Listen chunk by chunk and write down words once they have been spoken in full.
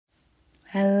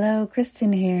Hello,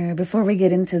 Kristen here. Before we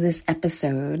get into this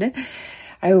episode,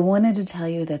 I wanted to tell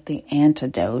you that the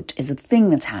antidote is a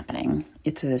thing that's happening.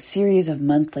 It's a series of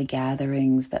monthly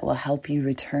gatherings that will help you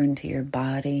return to your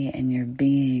body and your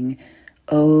being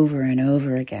over and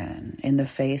over again in the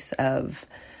face of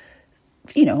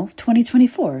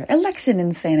 2024, election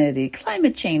insanity,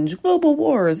 climate change, global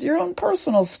wars, your own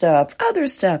personal stuff, other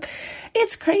stuff.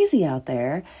 It's crazy out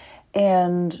there.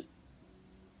 And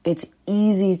it's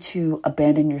easy to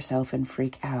abandon yourself and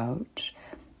freak out.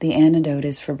 The antidote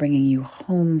is for bringing you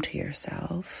home to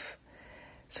yourself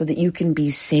so that you can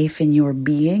be safe in your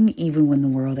being, even when the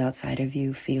world outside of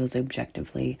you feels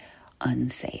objectively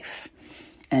unsafe.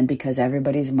 And because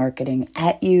everybody's marketing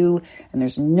at you and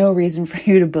there's no reason for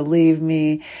you to believe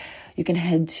me, you can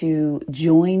head to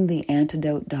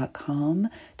jointheantidote.com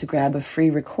to grab a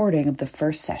free recording of the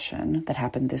first session that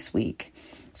happened this week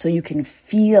so you can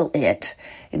feel it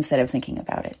instead of thinking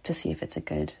about it to see if it's a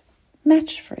good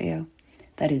match for you.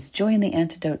 That is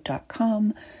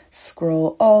jointheantidote.com.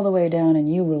 Scroll all the way down and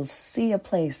you will see a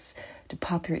place to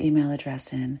pop your email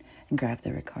address in and grab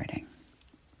the recording.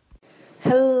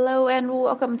 Hello and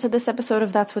welcome to this episode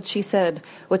of That's What She Said,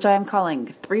 which I am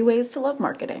calling 3 Ways to Love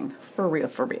Marketing, for real,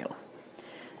 for real.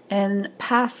 In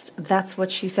past That's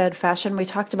What She Said fashion, we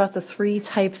talked about the 3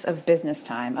 types of business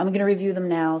time. I'm going to review them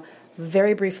now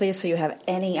very briefly so you have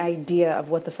any idea of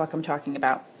what the fuck I'm talking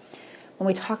about. When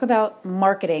we talk about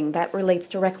marketing, that relates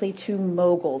directly to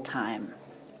mogul time.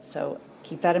 So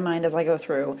keep that in mind as I go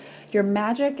through. Your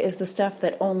magic is the stuff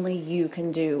that only you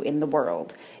can do in the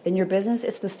world. In your business,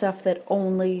 it's the stuff that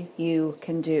only you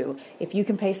can do. If you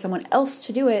can pay someone else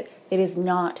to do it, it is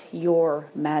not your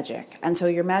magic. And so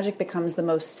your magic becomes the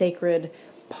most sacred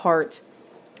part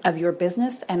of your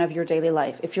business and of your daily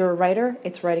life. If you're a writer,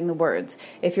 it's writing the words.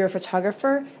 If you're a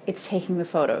photographer, it's taking the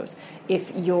photos.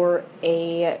 If you're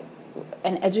an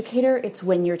educator, it's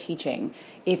when you're teaching.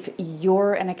 If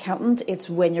you're an accountant, it's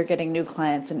when you're getting new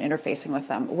clients and interfacing with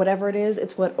them. Whatever it is,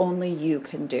 it's what only you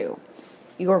can do.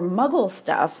 Your muggle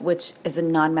stuff, which is a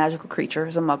non-magical creature,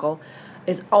 is a muggle,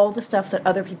 is all the stuff that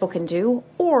other people can do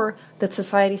or that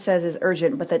society says is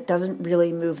urgent, but that doesn't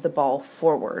really move the ball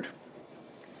forward.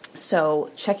 So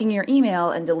checking your email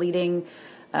and deleting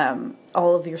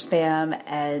all of your spam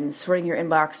and sorting your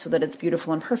inbox so that it's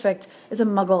beautiful and perfect is a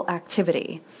muggle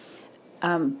activity.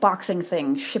 Boxing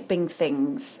things, shipping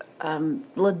things,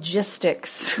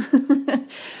 logistics.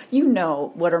 You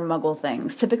know what are muggle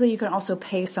things. Typically, you can also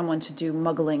pay someone to do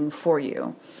muggling for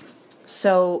you.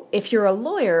 So if you're a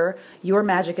lawyer, your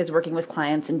magic is working with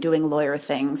clients and doing lawyer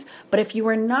things. But if you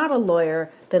are not a lawyer,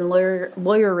 then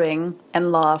lawyering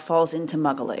and law falls into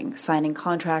muggling, signing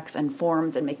contracts and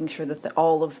forms and making sure that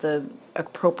all of the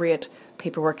appropriate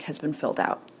paperwork has been filled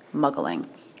out. Muggling.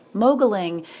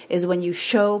 Moguling is when you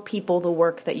show people the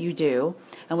work that you do,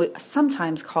 and we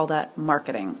sometimes call that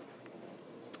marketing.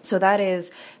 So that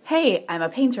is, hey, I'm a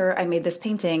painter, I made this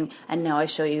painting, and now I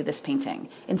show you this painting.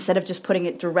 Instead of just putting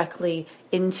it directly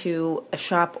into a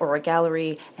shop or a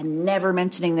gallery and never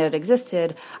mentioning that it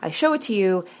existed, I show it to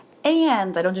you,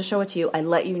 and I don't just show it to you, I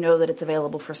let you know that it's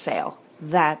available for sale.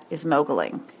 That is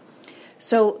moguling.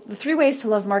 So the 3 ways to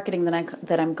love marketing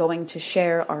that I'm going to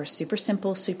share are super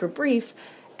simple, super brief,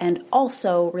 and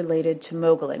also related to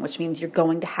moguling, which means you're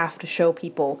going to have to show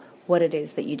people what it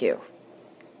is that you do.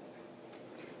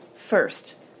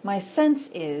 First, my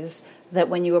sense is that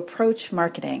when you approach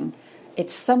marketing,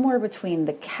 it's somewhere between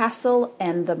the castle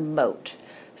and the moat.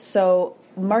 So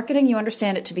marketing, you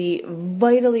understand it to be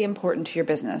vitally important to your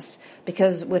business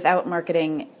because without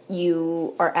marketing,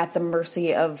 you are at the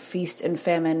mercy of feast and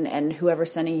famine and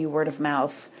whoever's sending you word of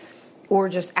mouth, or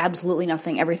just absolutely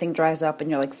nothing. Everything dries up and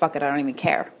you're like, fuck it, I don't even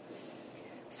care.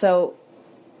 So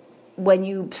when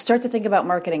you start to think about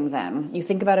marketing then, you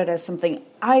think about it as something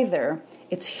either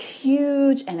it's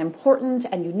huge and important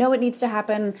and you know it needs to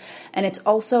happen, and it's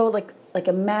also like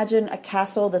imagine a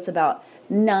castle that's about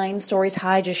 9 stories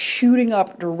high just shooting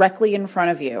up directly in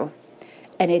front of you,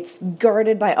 and it's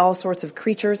guarded by all sorts of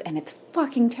creatures, and it's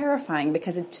fucking terrifying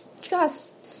because it's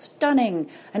just stunning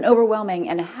and overwhelming.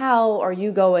 And how are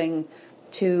you going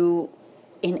to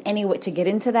in any way to get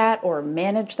into that or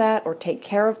manage that or take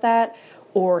care of that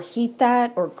or heat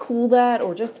that or cool that,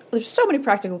 or just there's so many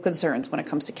practical concerns when it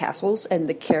comes to castles and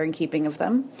the care and keeping of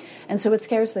them. And so it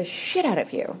scares the shit out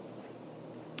of you.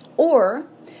 Or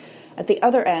at the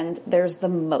other end, there's the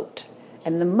moat.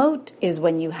 And the moat is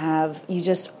when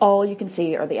all you can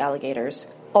see are the alligators.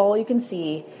 All you can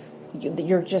see,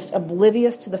 you're just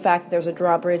oblivious to the fact that there's a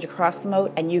drawbridge across the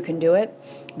moat and you can do it.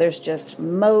 There's just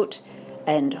moat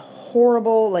and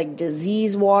horrible,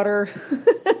 disease water.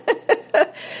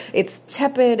 It's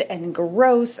tepid and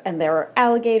gross, and there are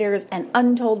alligators and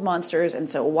untold monsters, and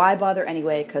so why bother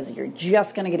anyway, because you're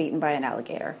just going to get eaten by an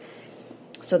alligator.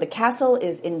 So the castle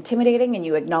is intimidating, and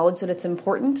you acknowledge that it's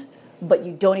important, but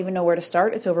you don't even know where to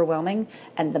start. It's overwhelming.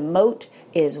 And the moat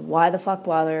is why the fuck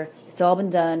bother? It's all been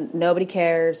done. Nobody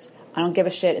cares. I don't give a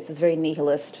shit. It's this very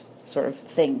nihilist sort of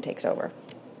thing takes over.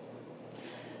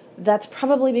 That's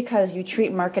probably because you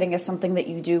treat marketing as something that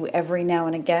you do every now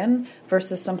and again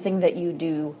versus something that you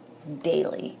do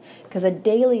daily. Because a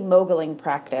daily mogling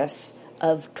practice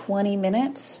of 20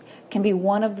 minutes can be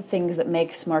one of the things that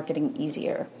makes marketing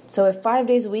easier. So if 5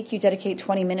 days a week you dedicate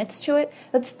 20 minutes to it,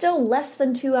 that's still less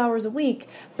than 2 hours a week,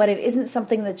 but it isn't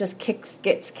something that just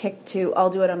gets kicked to, I'll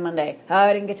do it on Monday.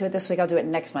 I didn't get to it this week, I'll do it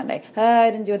next Monday.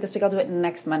 I didn't do it this week, I'll do it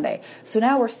next Monday. So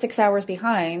now we're 6 hours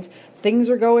behind, things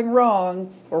are going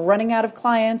wrong, we're running out of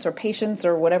clients or patients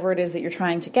or whatever it is that you're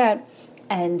trying to get,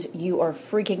 and you are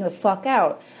freaking the fuck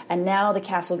out. And now the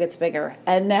castle gets bigger,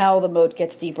 and now the moat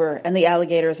gets deeper, and the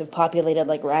alligators have populated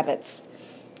like rabbits.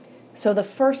 So the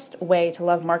first way to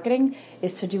love marketing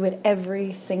is to do it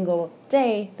every single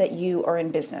day that you are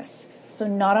in business. So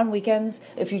not on weekends.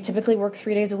 If you typically work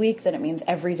 3 days a week, then it means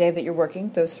every day that you're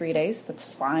working those 3 days. That's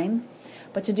fine.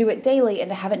 But to do it daily and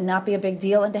to have it not be a big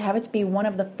deal and to have it be one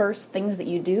of the first things that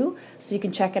you do so you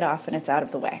can check it off and it's out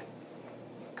of the way.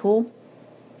 Cool?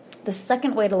 The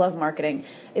second way to love marketing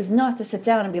is not to sit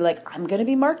down and be like, I'm going to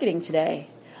be marketing today.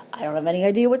 I don't have any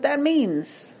idea what that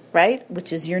means, right?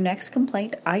 Which is your next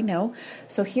complaint, I know.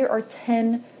 So here are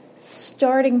 10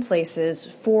 starting places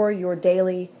for your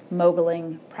daily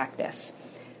mogling practice.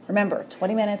 Remember,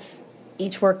 20 minutes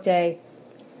each workday,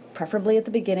 preferably at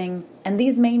the beginning. And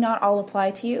these may not all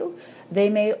apply to you. They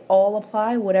may all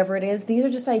apply, whatever it is. These are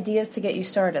just ideas to get you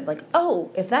started. Like, oh,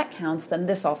 if that counts, then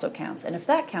this also counts. And if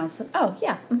that counts, then, oh,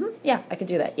 yeah, I could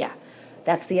do that. Yeah,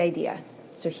 that's the idea.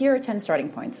 So here are 10 starting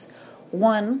points.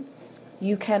 1,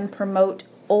 you can promote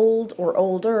old or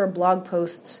older blog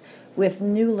posts with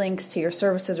new links to your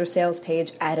services or sales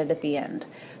page added at the end.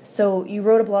 So you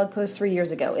wrote a blog post 3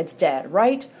 years ago. It's dead,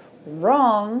 right?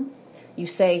 Wrong. You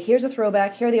say, here's a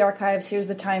throwback, here are the archives, here's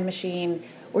the time machine.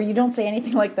 Or you don't say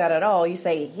anything like that at all. You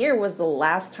say, here was the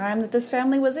last time that this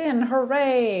family was in,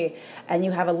 hooray! And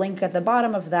you have a link at the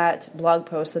bottom of that blog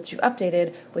post that you've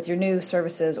updated with your new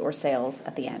services or sales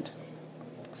at the end.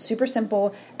 Super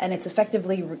simple, and it's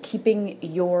effectively keeping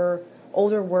your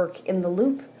older work in the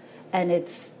loop, and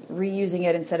it's reusing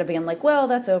it instead of being like, well,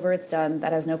 that's over, it's done,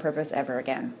 that has no purpose ever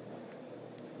again.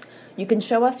 You can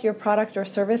show us your product or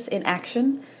service in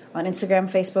action on Instagram,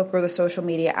 Facebook, or the social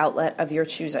media outlet of your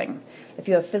choosing. If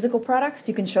you have physical products,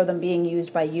 you can show them being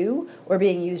used by you or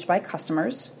being used by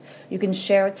customers. You can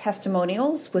share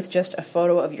testimonials with just a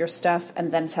photo of your stuff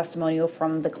and then a testimonial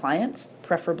from the client,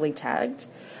 preferably tagged.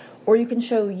 Or you can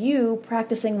show you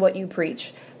practicing what you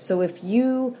preach. So if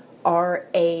you are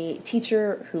a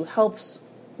teacher who helps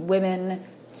women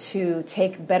to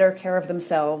take better care of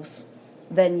themselves,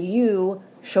 then you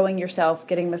showing yourself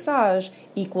getting massage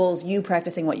equals you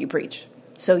practicing what you preach.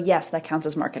 So yes, that counts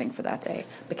as marketing for that day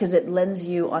because it lends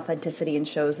you authenticity and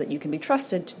shows that you can be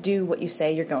trusted to do what you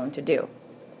say you're going to do.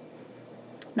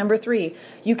 Number 3,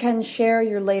 you can share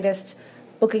your latest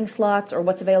booking slots or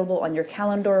what's available on your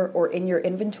calendar or in your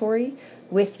inventory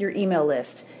with your email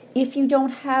list. If you don't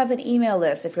have an email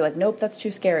list, if you're like, nope, that's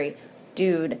too scary,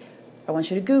 dude, I want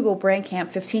you to Google Brand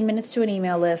Camp 15 minutes to an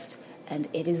email list, and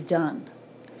it is done.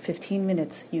 15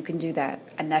 minutes, you can do that.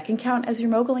 And that can count as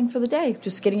your mogling for the day,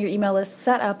 just getting your email list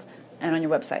set up and on your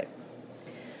website.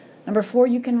 Number 4,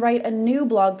 you can write a new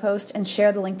blog post and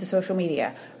share the link to social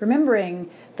media, remembering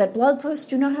that blog posts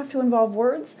do not have to involve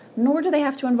words, nor do they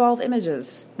have to involve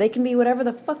images. They can be whatever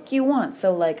the fuck you want.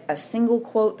 So like a single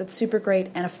quote that's super great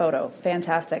and a photo.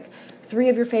 Fantastic. 3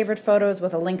 of your favorite photos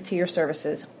with a link to your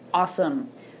services.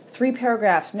 Awesome. 3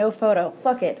 paragraphs, no photo.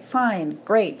 Fuck it. Fine.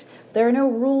 Great. There are no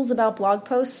rules about blog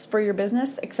posts for your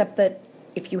business, except that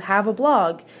if you have a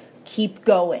blog, keep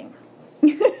going.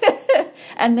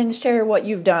 And then share what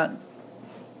you've done.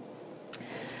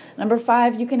 Number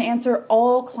 5, you can answer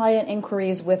all client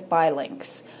inquiries with buy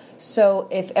links. So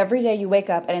if every day you wake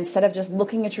up and instead of just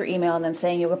looking at your email and then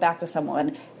saying you'll get back to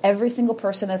someone, every single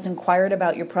person that's inquired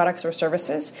about your products or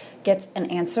services gets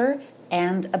an answer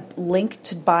and a link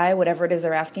to buy whatever it is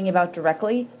they're asking about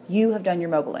directly, you have done your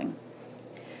mogling.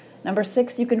 Number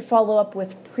 6, you can follow up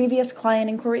with previous client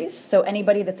inquiries. So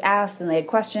anybody that's asked and they had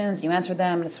questions, you answered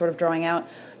them, and it's sort of drawing out.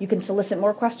 You can solicit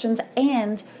more questions,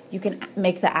 and you can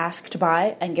make the ask to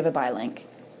buy and give a buy link.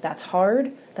 That's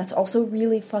hard. That's also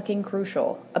really fucking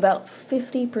crucial. About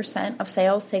 50% of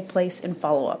sales take place in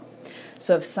follow-up.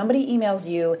 So if somebody emails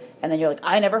you and then you're like,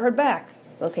 I never heard back,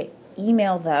 Okay,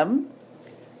 email them,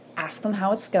 ask them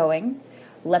how it's going,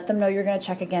 let them know you're going to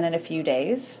check again in a few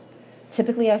days.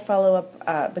 Typically, I follow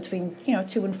up between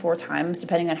 2 and 4 times,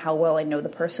 depending on how well I know the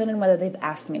person and whether they've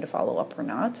asked me to follow up or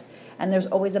not. And there's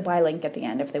always a buy link at the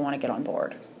end if they want to get on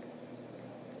board.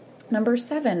 Number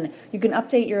 7, you can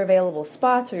update your available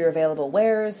spots or your available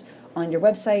wares on your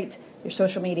website, your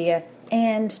social media,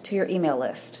 and to your email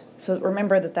list. So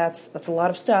remember that's a lot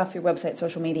of stuff, your website,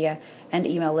 social media, and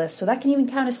email list. So that can even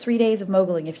count as 3 days of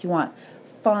mogling if you want.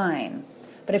 Fine.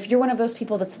 But if you're one of those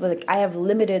people that's like, I have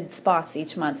limited spots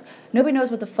each month, nobody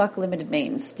knows what the fuck limited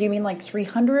means. Do you mean like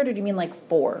 300 or do you mean like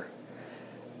 4?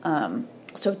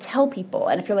 So tell people.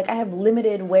 And if you're like, I have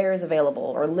limited wares available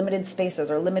or limited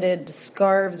spaces or limited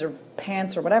scarves or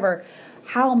pants or whatever,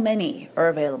 how many are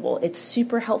available? It's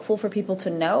super helpful for people to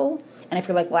know. And if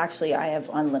you're like, well, actually, I have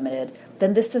unlimited,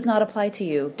 then this does not apply to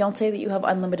you. Don't say that you have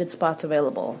unlimited spots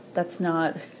available. That's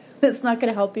not going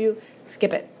to help you.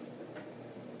 Skip it.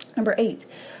 Number 8,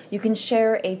 you can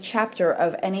share a chapter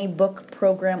of any book,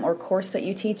 program, or course that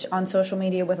you teach on social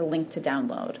media with a link to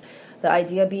download. The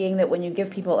idea being that when you give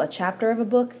people a chapter of a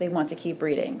book, they want to keep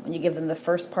reading. When you give them the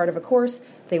first part of a course,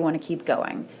 they want to keep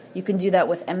going. You can do that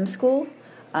with M-School.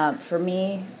 For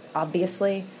me,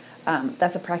 obviously,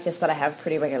 that's a practice that I have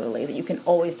pretty regularly, that you can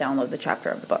always download the chapter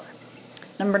of the book.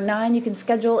 Number 9, you can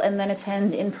schedule and then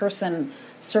attend in-person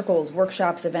circles,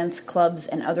 workshops, events, clubs,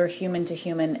 and other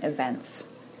human-to-human events.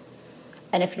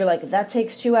 And if you're like, that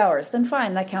takes 2 hours, then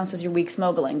fine, that counts as your week's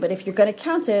mogling. But if you're going to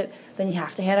count it, then you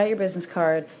have to hand out your business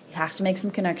card, you have to make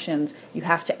some connections, you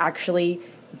have to actually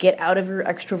get out of your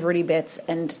extroverty bits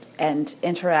and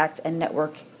interact and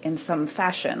network in some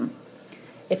fashion.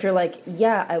 If you're like,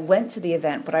 yeah, I went to the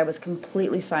event, but I was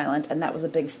completely silent, and that was a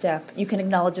big step, you can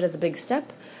acknowledge it as a big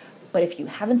step. But if you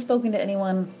haven't spoken to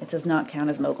anyone, it does not count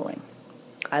as mogling.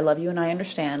 I love you and I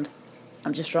understand.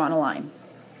 I'm just drawing a line.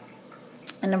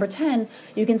 And number 10,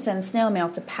 you can send snail mail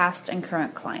to past and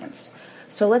current clients.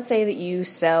 So let's say that you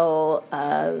sell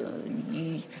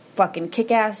fucking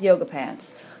kick-ass yoga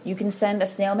pants. You can send a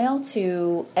snail mail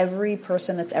to every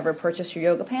person that's ever purchased your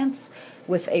yoga pants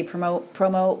with a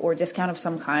promo or discount of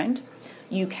some kind.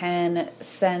 You can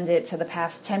send it to the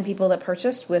past 10 people that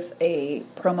purchased with a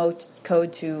promo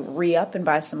code to re-up and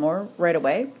buy some more right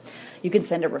away. You can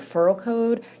send a referral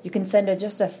code. You can send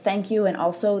just a thank you, and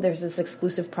also there's this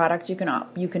exclusive product you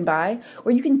can buy,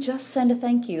 or you can just send a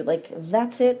thank you. Like,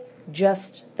 that's it,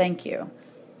 just thank you.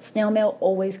 Snail mail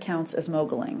always counts as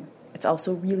mogling. It's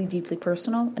also really deeply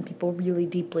personal, and people really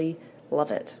deeply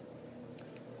love it.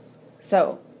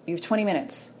 So, you have 20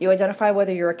 minutes. You identify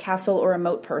whether you're a castle or a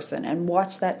moat person, and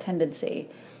watch that tendency,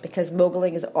 because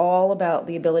mogling is all about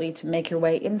the ability to make your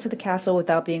way into the castle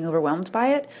without being overwhelmed by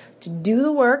it, to do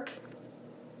the work,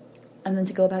 and then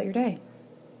to go about your day.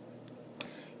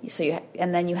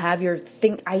 And then you have your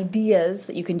ideas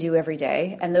that you can do every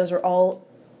day, and those are all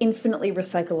infinitely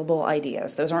recyclable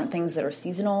ideas. Those aren't things that are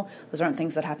seasonal. Those aren't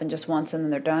things that happen just once and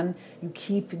then they're done. You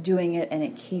keep doing it, and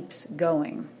it keeps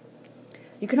going.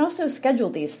 You can also schedule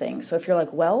these things. So if you're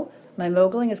like, well, my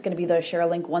mogling is going to be that I share a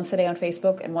link once a day on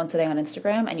Facebook and once a day on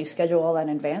Instagram, and you schedule all that in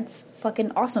advance,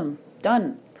 fucking awesome.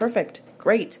 Done. Perfect.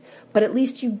 Great. But at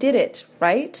least you did it,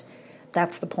 right?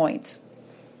 That's the point.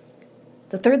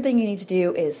 The third thing you need to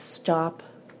do is stop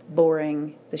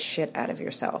boring the shit out of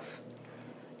yourself.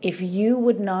 If you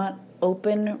would not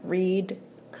open, read,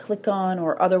 click on,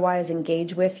 or otherwise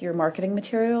engage with your marketing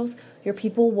materials, your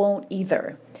people won't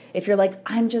either. If you're like,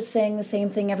 I'm just saying the same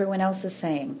thing everyone else is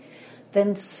saying,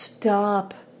 then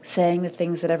stop saying the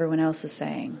things that everyone else is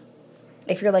saying.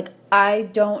 If you're like, I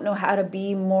don't know how to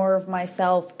be more of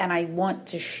myself and I want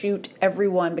to shoot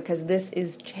everyone because this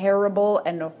is terrible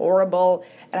and horrible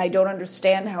and I don't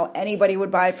understand how anybody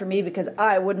would buy from me because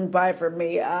I wouldn't buy from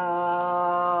me,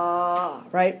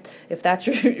 right? If that's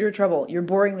your trouble, you're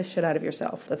boring the shit out of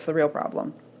yourself. That's the real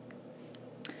problem.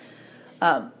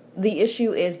 The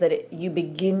issue is that you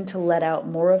begin to let out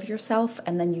more of yourself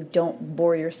and then you don't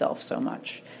bore yourself so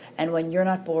much. And when you're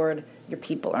not bored, your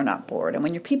people are not bored. And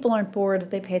when your people aren't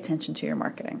bored, they pay attention to your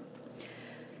marketing.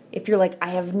 If you're like,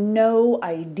 I have no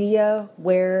idea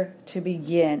where to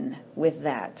begin with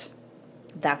that,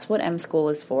 that's what M-School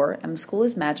is for. M-School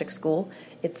is magic school.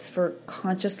 It's for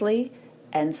consciously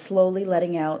and slowly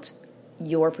letting out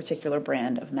your particular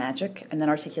brand of magic and then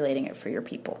articulating it for your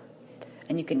people.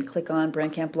 And you can click on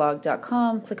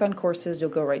brandcampblog.com, click on courses,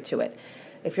 you'll go right to it.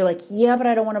 If you're like, yeah, but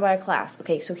I don't want to buy a class.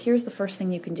 Okay, so here's the first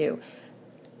thing you can do.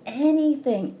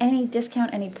 Anything, any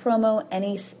discount, any promo,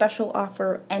 any special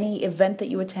offer, any event that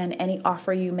you attend, any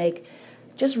offer you make,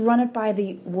 just run it by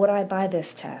the would I buy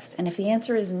this test. And if the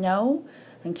answer is no,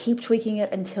 and keep tweaking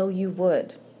it until you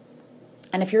would.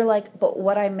 And if you're like, but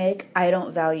what I make, I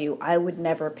don't value, I would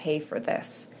never pay for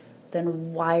this,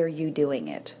 then why are you doing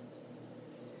it?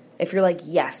 If you're like,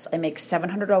 yes, I make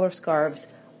 $700 scarves,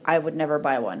 I would never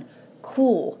buy one.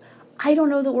 Cool. I don't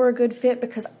know that we're a good fit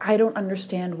because I don't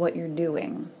understand what you're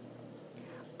doing.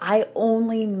 I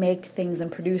only make things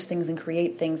and produce things and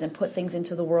create things and put things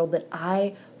into the world that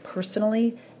I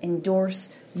personally endorse,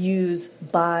 use,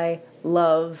 buy,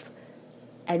 love,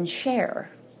 and share.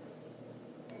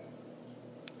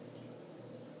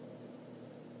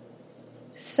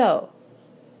 So,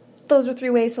 those are 3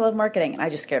 ways to love marketing. And I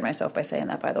just scared myself by saying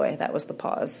that, by the way. That was the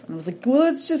pause. And I was like,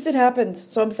 well, it happened.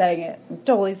 So I'm saying it. I'm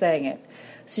totally saying it.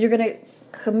 So you're going to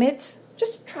commit,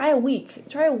 just try a week.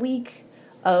 Try a week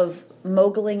of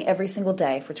mogulling every single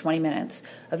day for 20 minutes,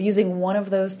 of using one of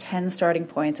those 10 starting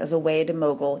points as a way to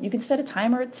mogul. You can set a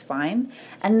timer, it's fine.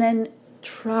 And then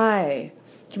try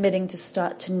committing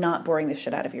to not boring the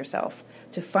shit out of yourself,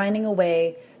 to finding a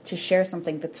way to share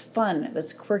something that's fun,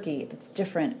 that's quirky, that's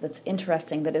different, that's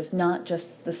interesting, that is not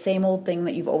just the same old thing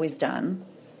that you've always done.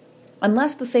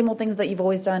 Unless the same old things that you've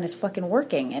always done is fucking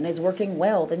working and is working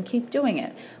well, then keep doing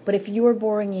it. But if you're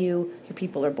boring you, your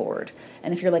people are bored.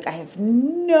 And if you're like, I have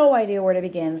no idea where to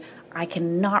begin, I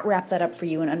cannot wrap that up for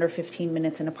you in under 15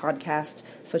 minutes in a podcast.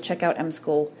 So check out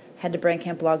M-School. Head to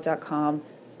brandcampblog.com,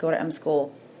 go to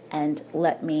M-School, and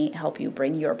let me help you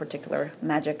bring your particular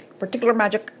magic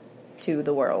to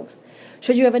the world.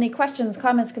 Should you have any questions,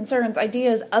 comments, concerns,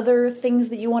 ideas, other things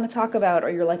that you want to talk about, or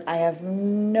you're like, I have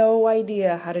no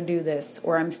idea how to do this,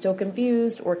 or I'm still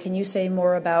confused, or can you say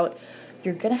more about,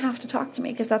 you're going to have to talk to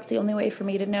me because that's the only way for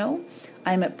me to know.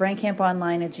 I'm at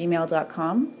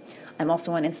brandcamponline@gmail.com. I'm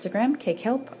also on Instagram,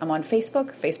 cakehelp. I'm on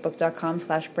Facebook,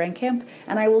 facebook.com/brandcamp,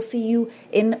 and I will see you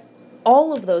in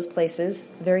all of those places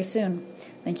very soon.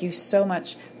 Thank you so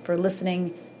much for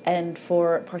listening and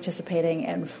for participating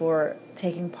and for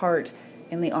taking part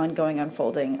in the ongoing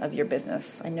unfolding of your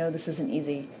business. I know this isn't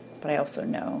easy, but I also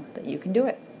know that you can do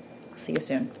it. I'll see you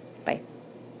soon. Bye.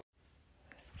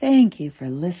 Thank you for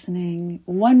listening.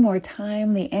 One more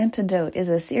time, The Antidote is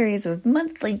a series of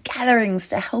monthly gatherings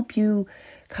to help you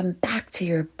come back to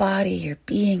your body, your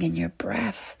being, and your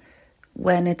breath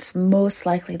when it's most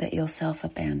likely that you'll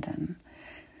self-abandon.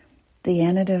 The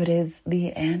antidote is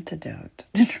the antidote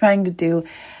to trying to do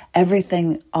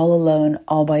everything all alone,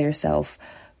 all by yourself,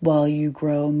 while you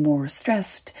grow more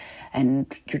stressed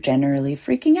and you're generally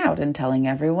freaking out and telling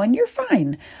everyone you're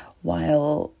fine,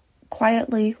 while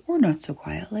quietly, or not so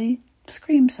quietly,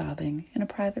 scream sobbing in a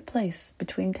private place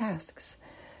between tasks.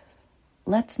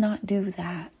 Let's not do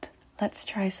that. Let's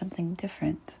try something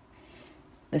different.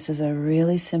 This is a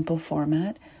really simple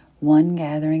format, one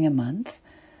gathering a month,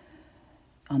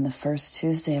 on the first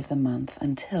Tuesday of the month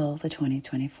until the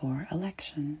 2024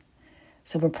 election.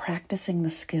 So we're practicing the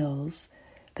skills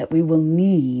that we will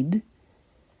need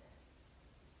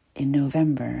in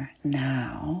November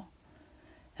now.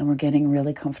 And we're getting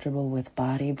really comfortable with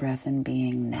body, breath, and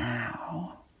being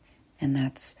now. And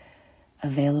that's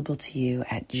available to you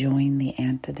at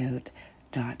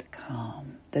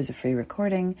jointheantidote.com. There's a free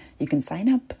recording. You can sign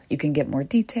up. You can get more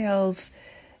details.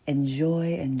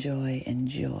 Enjoy, enjoy,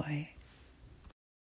 enjoy.